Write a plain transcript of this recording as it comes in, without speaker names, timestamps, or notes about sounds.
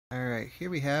Alright,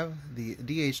 here we have the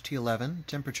DHT11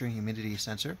 temperature and humidity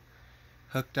sensor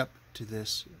hooked up to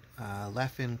this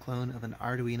Left-in clone of an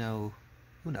Arduino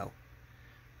Uno,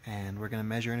 and we're going to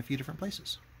measure in a few different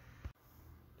places.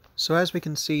 So as we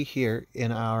can see here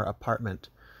in our apartment,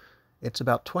 it's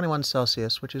about 21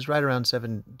 Celsius, which is right around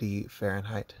 70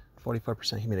 Fahrenheit,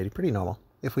 44% humidity, pretty normal.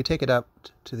 If we take it up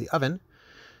to the oven,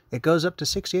 it goes up to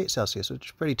 68 Celsius, which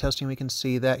is pretty toasty, and we can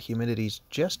see that humidity's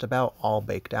just about all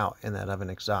baked out in that oven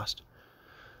exhaust.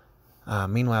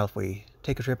 Meanwhile, if we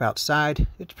take a trip outside,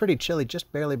 it's pretty chilly,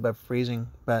 just barely above freezing,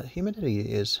 but humidity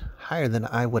is higher than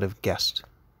I would have guessed.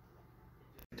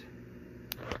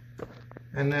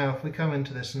 And now if we come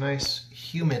into this nice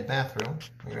humid bathroom,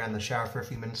 we ran the shower for a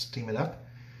few minutes to steam it up,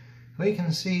 we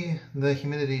can see the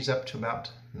humidity's up to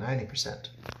about 90%.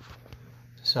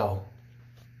 So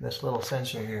this little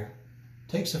sensor here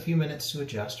takes a few minutes to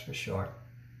adjust for sure,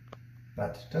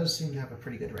 but does seem to have a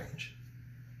pretty good range.